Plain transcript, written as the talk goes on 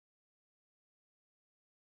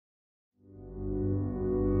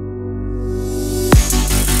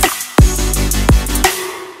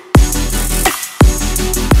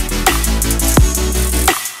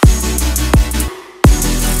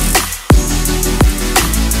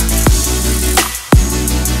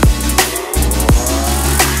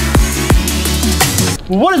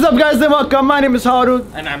What is up, guys, and welcome. My name is Haru.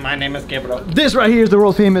 And my name is Gabriel. This right here is the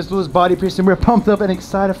world famous Lulu's body piercing. We're pumped up and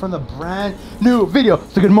excited from the brand new video.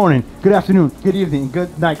 So good morning, good afternoon, good evening,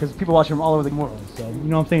 good night, because people watching from all over the world. So you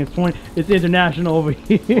know what I'm saying? It's international over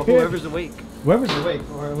here. Well, whoever's awake. Whoever's awake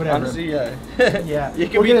or whatever. Honestly, yeah. Yeah. You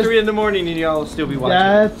can be 3 in the morning and y'all still be watching.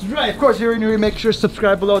 That's right. Of course, you're new. Make sure to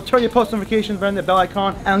subscribe below, turn your post notifications on the bell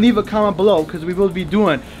icon, and leave a comment below because we will be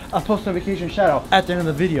doing a post notification shout out at the end of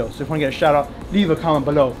the video. So if you want to get a shout out, leave a comment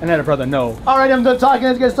below and let a brother know. Alright, I'm done talking.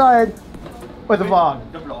 Let's get started with the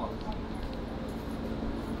vlog. The vlog.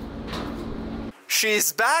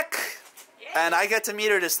 She's back, and I get to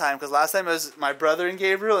meet her this time because last time it was my brother and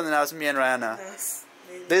Gabriel, and then that was me and Rana. Yes.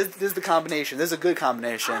 This is the combination. This is a good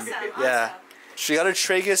combination. Awesome, yeah. awesome. She got her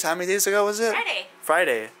tragus. How many days ago was it? Friday.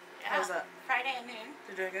 Friday. Yeah. How's that? Friday at noon.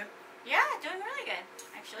 You doing good? Yeah, doing really good,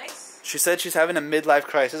 actually. She said she's having a midlife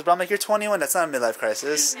crisis, but I'm like, you're 21. That's not a midlife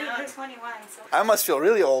crisis. No, I'm 21. So I must feel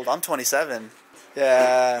really old. I'm 27.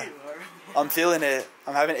 Yeah. I'm feeling it.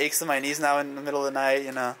 I'm having aches in my knees now in the middle of the night,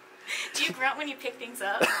 you know. do you grunt when you pick things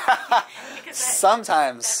up? Because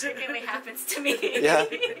Sometimes. that frequently happens to me. Yeah.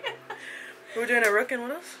 We're doing a rook and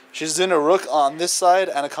what else? She's doing a rook on this side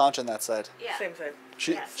and a conch on that side. Yeah. Same side.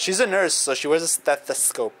 She's a nurse, so she wears a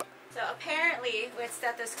stethoscope. So apparently, with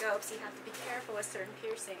stethoscopes, you have to be careful with certain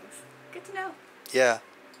piercings. Good to know. Yeah.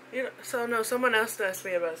 You know, so no, someone else asked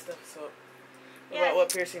me about stuff. So Yeah. about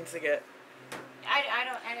what piercings to get. I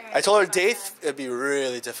don't. I told her about dates, that. it'd be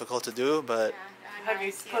really difficult to do, but... Yeah, Have you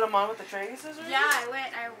nice, put them on with the traguses? Yeah,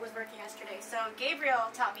 I was working yesterday. So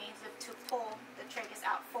Gabriel taught me to pull the tragus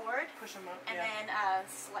out forward. Push them up. And Yeah.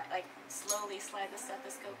 then slowly slide the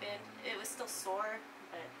stethoscope in. It was still sore,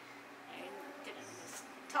 but it was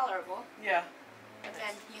tolerable. Yeah. But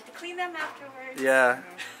then you have to clean them afterwards. Yeah.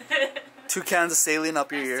 2 cans of saline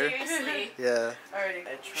up your ear. Seriously. Yeah. Alrighty.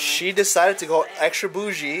 She decided to go extra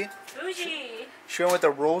bougie. Bougie. She went with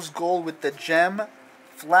the rose gold with the gem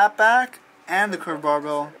flat back and the curved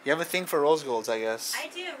barbell. You have a thing for rose golds, I guess. I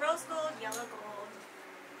do rose gold, yellow gold.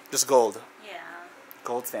 Just gold. Yeah,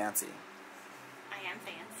 Gold's fancy. I am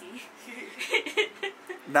fancy.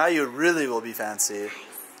 Now you really will be fancy.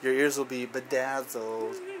 Your ears will be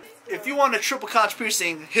bedazzled. If you want a triple conch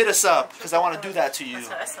piercing, hit us up, because I want to do that to you.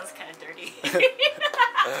 That sounds kind of dirty.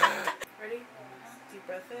 Ready? Deep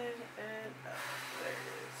breath in and out. There it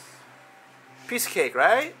is. Piece of cake,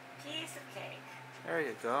 right? Piece of cake. There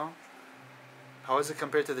you go. How is it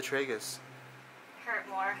compared to the tragus? Hurt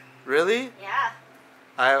more. Really? Yeah.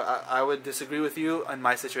 I would disagree with you on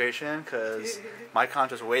my situation, because my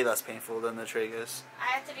conch was way less painful than the tragus.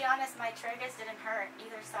 I have to be honest, my tragus didn't hurt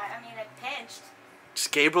either side. I mean, it pinched.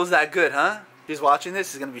 Just Gabriel's that good, huh? If he's watching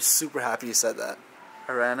this, he's going to be super happy you said that.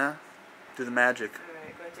 Arana, do the magic.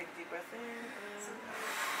 Alright, go ahead and take a deep breath in and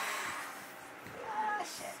Ah,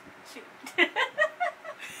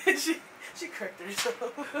 shit. Shoot. she corrected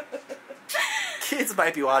herself. Kids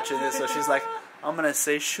might be watching this, so she's like, I'm going to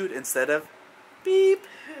say shoot instead of beep.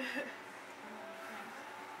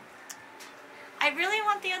 I really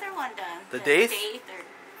want the other one done. The daith? Daith or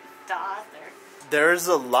doth or... There's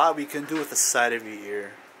a lot we can do with the side of your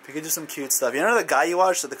ear. We could do some cute stuff. You know the guy you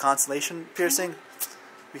watched, the constellation piercing?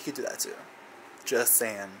 We could do that too. Just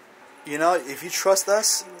saying. You know, if you trust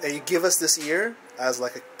us and you give us this ear as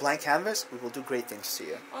like a blank canvas, we will do great things to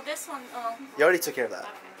you. Well, this one, oh. You already took care of that.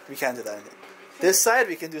 Okay. We can't do that anything. This side,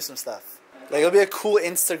 we can do some stuff. Like, it'll be a cool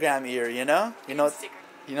Instagram ear, you know? You know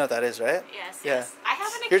what that is, right? Yes, Yeah. yes. I have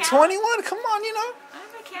an account. You're 21, come on, you know? I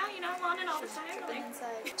have an account, you know, I'm on it all the time.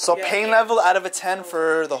 So pain level out of a 10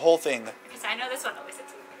 for the whole thing. Because I know this one always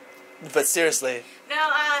hits me. But seriously, No,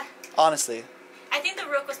 honestly. I think the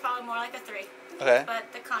rook was probably more like a 3. Okay.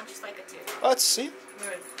 But the conch is like a 2. Let's see.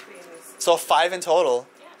 Alright, please. So 5 in total.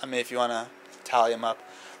 Yeah. I mean, if you want to tally them up.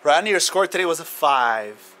 Randy, your score today was a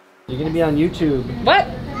 5. You're going to be on YouTube. What?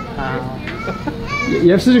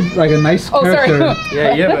 You have such a nice character. Sorry.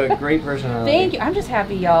 Yeah, you have a great personality. Thank you. I'm just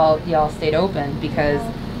happy y'all stayed open because,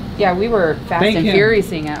 yeah, we were fast and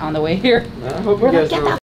furiousing it on the way here. I hope We're you like, guys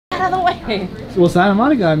get the out of the way. Well, Santa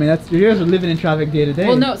Monica, I mean, you guys are living in traffic day to day.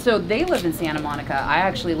 Well, no, so they live in Santa Monica. I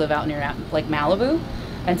actually live out near like Malibu.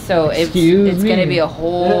 And so it's Excuse me. going to be a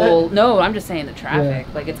whole, no, I'm just saying the traffic.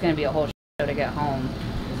 Yeah. Like it's going to be a whole show to get home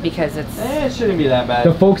because it's. It shouldn't be that bad.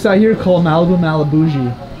 The folks out here call Malibu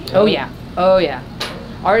Malibuji. Oh, yeah. Oh, yeah.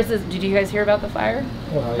 Ours is, did you guys hear about the fire?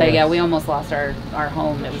 Oh, Like, yeah, we almost lost our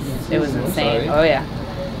home. It was insane. Sorry. Oh, yeah.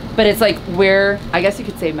 But it's like we're, I guess you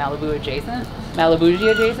could say Malibu adjacent.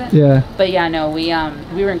 Malibuji adjacent. Yeah. But yeah, no, we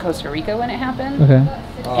were in Costa Rica when it happened. Okay.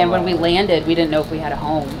 And when we landed, we didn't know if we had a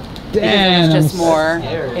home. Damn. It was just more.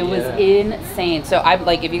 Scary, it was insane. So I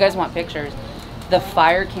like, if you guys want pictures, the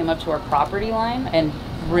fire came up to our property line, and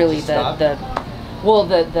really the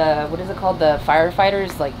what is it called? The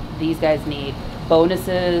firefighters, like, these guys need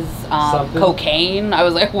bonuses, cocaine. I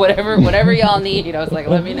was like, whatever y'all need. I was like,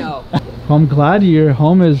 let me know. Well, I'm glad your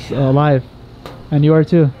home is alive, and you are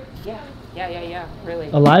too. Yeah, really.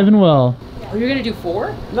 Alive and well. Oh, you're gonna do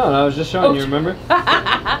 4? No, I was just showing you, remember?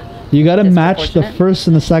 You gotta match the first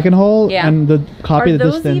and the second hole, and copy the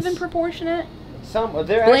distance. Are those even proportionate?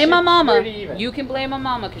 They're blame my mama. Even. You can blame my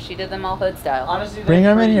mama because she did them all hood style. Honestly, bring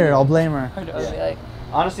her in here. I'll blame her. Yeah.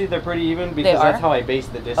 Honestly, they're pretty even because that's how I base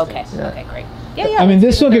the distance. Okay. Yeah. Okay, great. Yeah. I mean,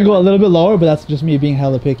 this one could go a little bit lower, but that's just me being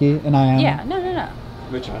hella picky, and I am. Yeah. No.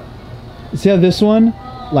 Which one? See how this one,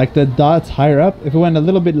 like the dots higher up, if it went a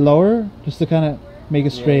little bit lower, just to kind of make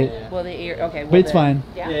it straight. Yeah. Well, the ear. Okay. But it's fine.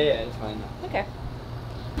 Yeah, it's fine now. Okay.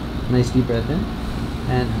 Nice deep breath in,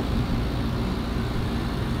 and.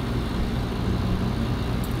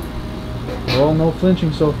 Well, no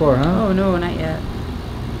flinching so far, huh? Oh no, not yet.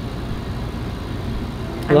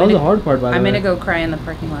 Well, that was the hard part, by the way. I'm gonna go cry in the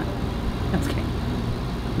parking lot. That's okay.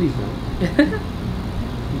 Please don't.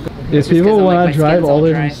 If people want to drive all the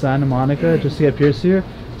way from Santa Monica just to get pierced here,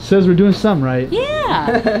 says we're doing some right.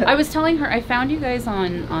 Yeah. I was telling her I found you guys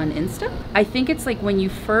on Insta. I think it's like when you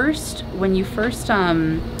first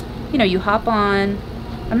you know, you hop on.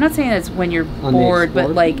 I'm not saying that's when you're bored,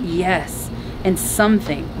 but like, yes. And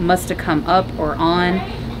something must have come up or on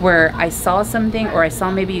where I saw something, or I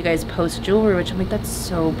saw maybe you guys post jewelry, which I'm like, that's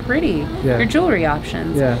so pretty. Yeah. Your jewelry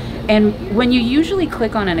options. Yeah. And when you usually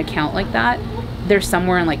click on an account like that, they're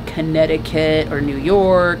somewhere in like Connecticut or New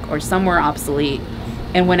York or somewhere obsolete.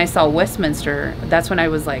 And when I saw Westminster, that's when I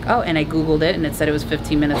was like, oh, and I Googled it and it said it was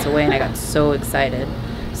 15 minutes away, and I got so excited.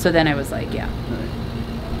 So then I was like, yeah.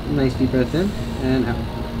 Nice deep breath in and out.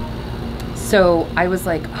 So I was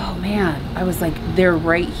like, oh man, I was like, they're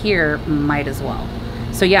right here, might as well.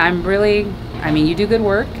 So yeah, I'm really, I mean, you do good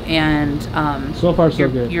work, and so far so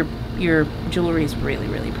good. Your jewelry is really,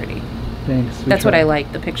 really pretty. Thanks. That's what I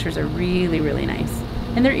like. The pictures are really, really nice.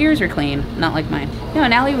 And their ears are clean, not like mine. No,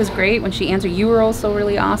 and Allie was great when she answered. You were also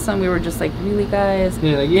really awesome. We were just like, really, guys?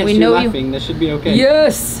 Yeah, like, yes, we you're know laughing. This should be okay.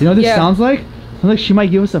 Yes! You know what this sounds like? Sounds like she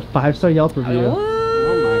might give us a 5-star Yelp review. Oh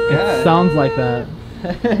my god. It sounds like that.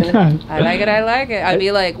 I like it. I'd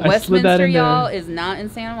be like, Westminster, y'all, is not in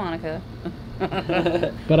Santa Monica.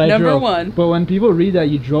 But I Number drove. 1. But when people read that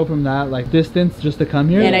you drove from that like distance just to come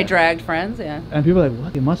here, and I dragged friends, yeah. And people are like,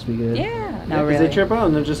 what? It must be good. Yeah, no, really. They trip out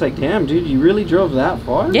and they're just like, damn, dude, you really drove that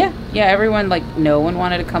far? Yeah, everyone, like, no one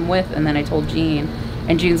wanted to come with, and then I told Jean,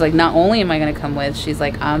 and Jean's like, not only am I going to come with, she's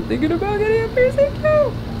like, I'm thinking about getting a piercing too.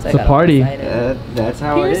 So it's a party. That's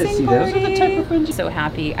how it is. See, those are the type of friends. So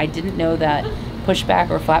happy. I didn't know that pushback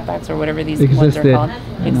or flatbacks or whatever these ones are called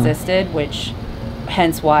existed, which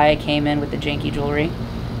hence why I came in with the janky jewelry,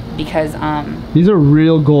 because these are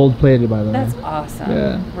real gold plated, by the way. That's awesome.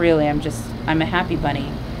 Yeah. Really, I'm a happy bunny,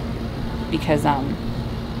 because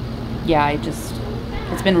yeah,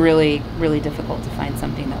 it's been really, really difficult to find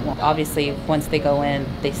something that won't. Obviously, once they go in,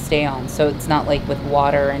 they stay on, so it's not like with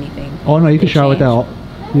water or anything. Oh no, you can shower with that.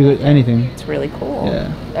 Anything. It's really cool.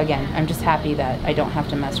 Yeah. Again, I'm just happy that I don't have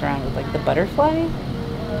to mess around with like the butterfly,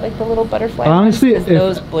 like the little butterfly. Honestly, if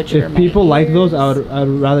people like those, I'd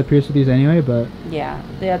rather pierce with these anyway. But yeah,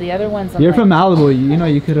 the other ones. You're from Malibu, you know,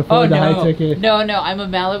 you could afford the high ticket. No, I'm a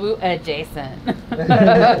Malibu adjacent.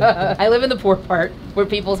 I live in the poor part where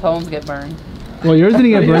people's homes get burned. Well, yours didn't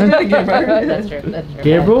get burned. That's true.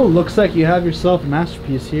 Gabriel, looks like you have yourself a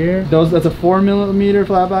masterpiece here. That's a 4mm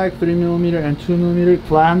flat back, 3mm, and 2mm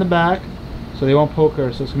flat on the back, so they won't poke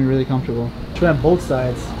her. So it's gonna be really comfortable. Try on both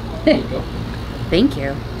sides. There you go. Thank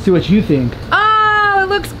you. See what you think. Oh, it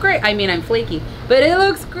looks great. I mean, I'm flaky, but it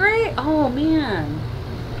looks great. Oh man,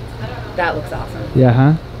 that looks awesome. Yeah,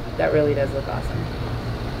 huh? That really does look awesome.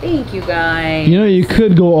 Thank you, guys. You know, you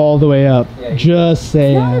could go all the way up. Yeah, just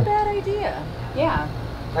saying. Not a bad idea. Yeah.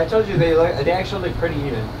 I told you they actually look pretty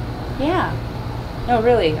even. Yeah. No,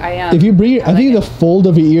 really, I am. If you bring, I think the fold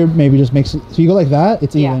of your ear maybe just makes it. So you go like that,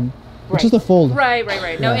 it's even. Right. It's just a fold. Right.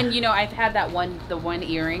 No, and you know, I've had the one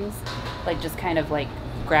earrings, like just kind of like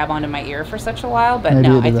grab onto my ear for such a while, but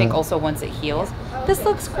no, I think also once it heals, this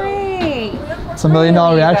looks great. It's $1 million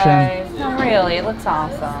reaction. No, really, it looks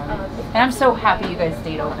awesome, and I'm so happy you guys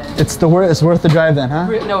stayed open. It's worth the drive then, huh?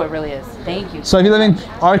 No, it really is. Thank you. So if you live in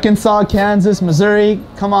Arkansas, Kansas, Missouri,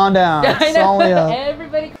 come on down. I know.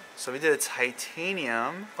 Everybody. So we did a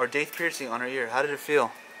titanium or daith piercing on her ear. How did it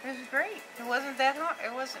feel? It was great. It wasn't that hard.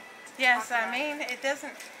 It wasn't. Yes, I mean, it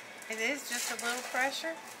doesn't. It is just a little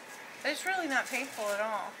pressure, but it's really not painful at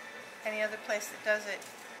all. Any other place that does it,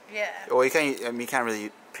 Yeah. Well, you can't. I mean, you can't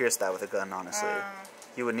really pierce that with a gun, honestly.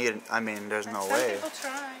 You would need. I mean, there's no Some way. people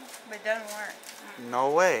try, but it doesn't work.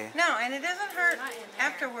 No way. No, and it doesn't hurt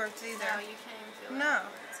afterwards either. No, you can't even feel No.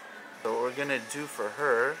 So what we're gonna do for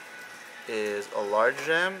her is a large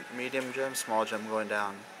gem, medium gem, small gem going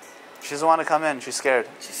down. She doesn't want to come in. She's scared.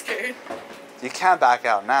 She's scared. You can't back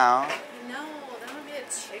out now. No, that would be a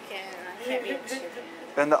chicken. I can't be a chicken.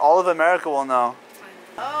 Then all of America will know.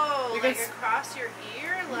 Oh, We like can across your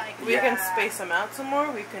ear? Like We can space them out some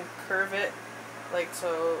more. We can curve it, like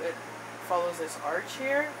so it follows this arch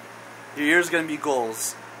here. Your ear's gonna be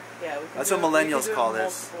goals. Yeah, we can That's do what it- we can millennials do it call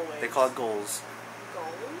this. multiple They ways. call it goals.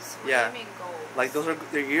 goals? What Yeah. do you mean goals? Like those are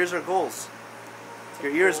their ears are goals.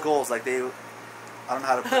 Your ears goals. Like they, I don't know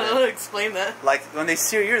how to I put don't know, it. explain that. Like when they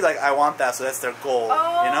see your ears, like I want that, so that's their goal.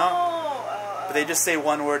 Oh, You know. But they just say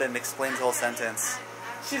one word and explains the whole sentence.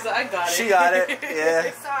 She's like, I got it. She got it.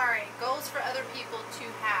 Yeah. Sorry, goals for other people to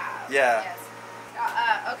have. Yeah. Yes.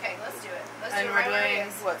 Okay, let's do it. Let's And do it we're right where it doing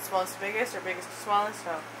is. what, smallest to biggest or biggest to smallest?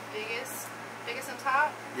 No. Biggest on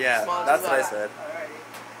top. Yeah. Small That's as what I that. said.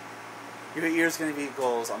 Alrighty. Your ears gonna be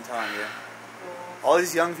goals. I'm telling you. All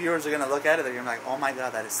these young viewers are gonna look at it. They're gonna be like, oh my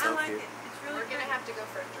god, that is so cute. It's We're gonna have to go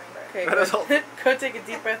for a drink. Okay, But it's all- go take a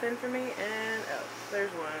deep breath in for me, and oh,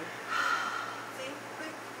 there's one.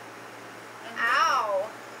 Ow!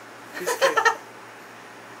 She's cute. I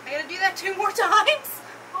gotta do that 2 more times.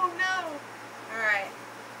 Oh no! All right.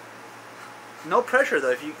 No pressure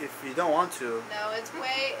though. If you don't want to. No, it's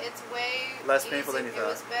way Less easy. painful than you It thought.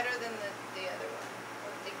 was better than the other one.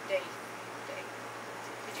 The date.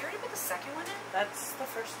 Did you already put the second one in? That's the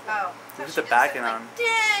first one. Oh. Look at She the just back said, end like, on.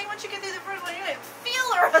 dang! Once you get through the first one, you're gonna feel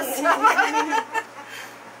the rest of it.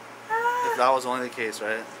 If that was only the case,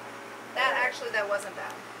 right? That wasn't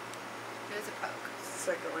bad. It was a poke.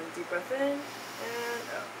 Second one, deep breath in, and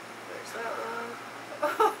oh, there's that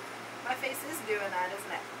one. My face is doing that,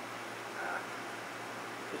 isn't it?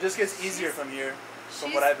 It just gets easier from here, from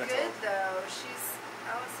She's what I've been good told. though.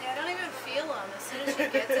 See, I don't even feel them. As soon as she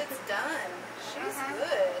gets it, it's done. She's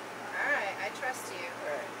good. All right, I trust you.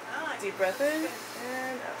 Alright. Deep breath in,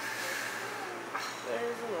 and out.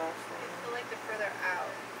 There's the last I one. feel like the further out,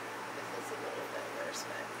 it feels a little bit worse,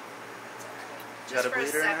 but it's alright. You got a for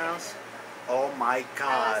bleeder in the second. house? Oh my How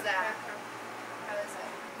god. is that? How is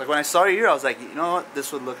that? Like when I saw your ear, I was like, you know what?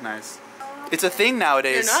 This would look nice. It's a thing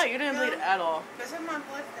nowadays. You didn't bleed at all. Because of my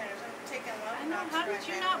blood thinners, I'm taking love I know, how did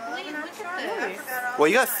you not bleed? Look at Really? this. Well,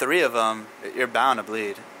 you got 3 of them. You're bound to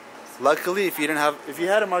bleed. Luckily, if you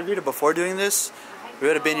had a margarita before doing this, we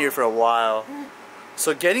would have been here for a while.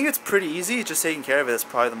 So getting it's pretty easy. Just taking care of it is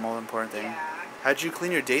probably the most important thing. Yeah. How'd you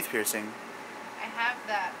clean your daith piercing? I have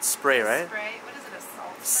that Spray, right? spray. What is it? A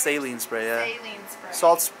salt spray? Saline spray, yeah. Saline spray.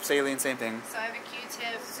 Salt, saline, same thing. So I have a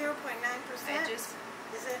Q-tip. 0.9%. I just,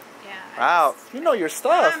 Is it? yeah. Wow, you know your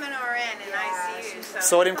stuff. I'm an RN in ICU, so.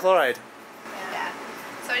 Sodium chloride. Yeah.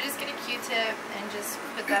 So I just get a Q-tip and just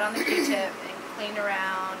put that on the Q-tip and clean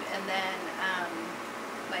around, and then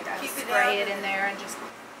like I Keep it spray out. it in there and just.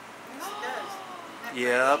 Yes, it does.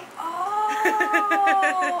 Yep.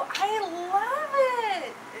 Oh, I love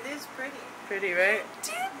it. It is pretty. Pretty, right?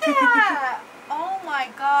 Did that? Oh my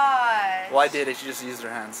god. Well, I did it. She just used her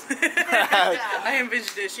hands. I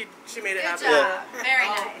envisioned it. She made it Good happen. job. Very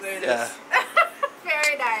Oh, nice. there it is. Yeah,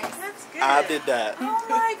 Very nice. That's good. I did that. Oh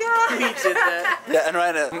my god. He did that. Yeah, and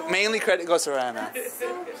Rana, mainly credit goes to Rana.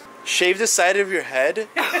 Shave the side of your head.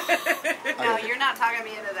 No, you're not talking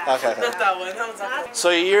me into that. Okay, okay. Not that one. That one's not that So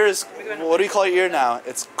your ear is, what do we call your ear now?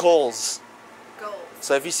 It's goals. Goals.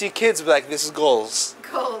 So if you see kids, be like, this is goals.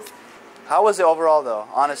 Goals. How was it overall though?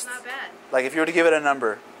 It's Honest. not bad. Like if you were to give it a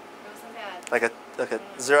number, It wasn't bad. like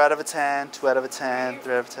a 0 out of a 10, 2 out of a 10,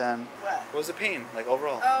 3 out of a 10. What? What was the pain like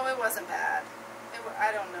overall? Oh, it wasn't bad.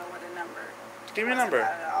 I don't know what a number. Give me a It wasn't number.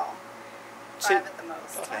 bad at all. Say- 5 at the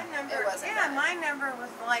most. Okay. My number, It wasn't yeah, bad. my number was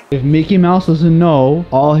like. If Mickey Mouse doesn't know,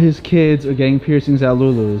 all his kids are getting piercings at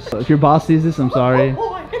Lulu's. So if your boss sees this, I'm sorry.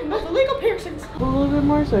 Oh, I didn't know the legal piercings. A little bit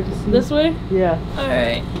more so I can see. This way? Yeah.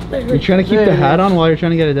 Alright. You're trying to keep the hat on while you're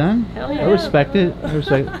trying to get it done? Hell I yeah. respect it. I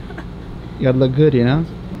respect it. You gotta look good, you know?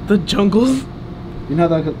 The jungles. You know,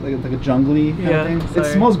 like a jungly kind Yeah, of thing? It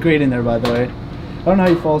sorry. smells great in there, by the way. I don't know how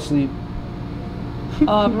you fall asleep.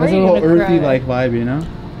 I'm It's a little earthy like vibe, you know?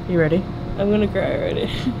 You ready? I'm gonna cry already.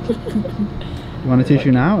 You want a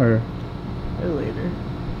tissue now, or? Or later.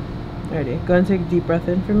 Ready? Go and take a deep breath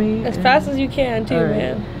in for me. As fast as you can, too, All right.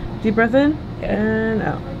 man. Deep breath in Yeah. and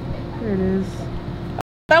out. There it is.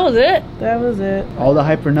 That was it. That was it. All the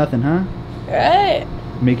hype for nothing, huh? Right.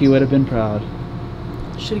 Mickey would have been proud.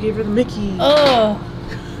 Should have gave her the Mickey. Oh.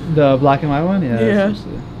 The black and white one? Yeah. Yeah.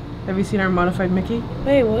 seriously. Have you seen our modified Mickey?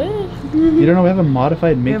 Wait, what? You don't know we have a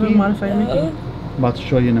modified We Mickey? have a modified Mickey. I'm about to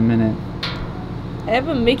show you in a minute. I have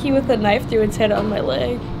a Mickey with a knife through its head on my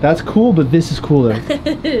leg. That's cool, but this is cooler.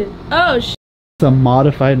 Oh, sh. It's a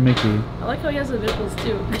modified Mickey, I like how he has the nipples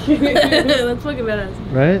too. That's fucking badass.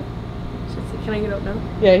 right? Can I get up now?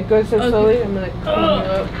 Yeah, go ahead, Okay. slowly. I'm gonna clean you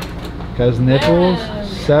up. Got his nipples, Yeah.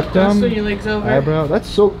 septum, Swing your legs over. eyebrow. That's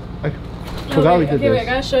so. I forgot we did okay, this. wait, I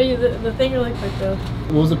gotta show you the thing really quick though.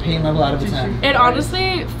 What was the pain level out of 10? It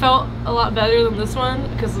honestly felt a lot better than this one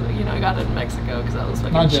because you know I got it in Mexico because that was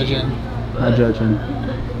fucking Not cheap. judging. Not judging.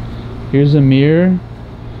 Here's a mirror.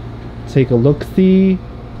 Take a look-see.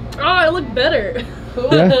 Oh, I look better.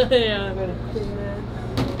 Yeah? Yeah.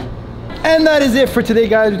 And that is it for today,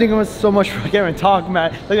 guys. Thank you so much for I can't even talk,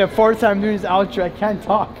 man. Like a fourth time doing this outro, I can't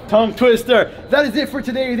talk. Tongue twister. That is it for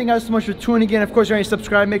today. Thank you guys so much for tuning in. Of course, if you're already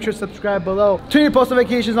subscribed, make sure to subscribe below. Turn your post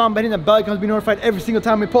notifications on by hitting the bell icon to be notified every single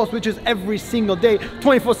time we post, which is every single day,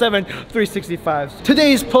 24/7, 365.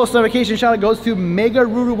 Today's post notification shout out goes to Mega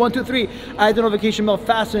Ruru 123. I had the notification bell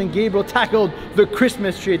faster than Gabriel tackled the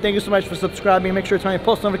Christmas tree. Thank you so much for subscribing. Make sure to turn your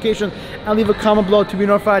post notifications and leave a comment below to be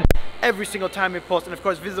notified every single time we post. And of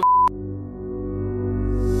course, visit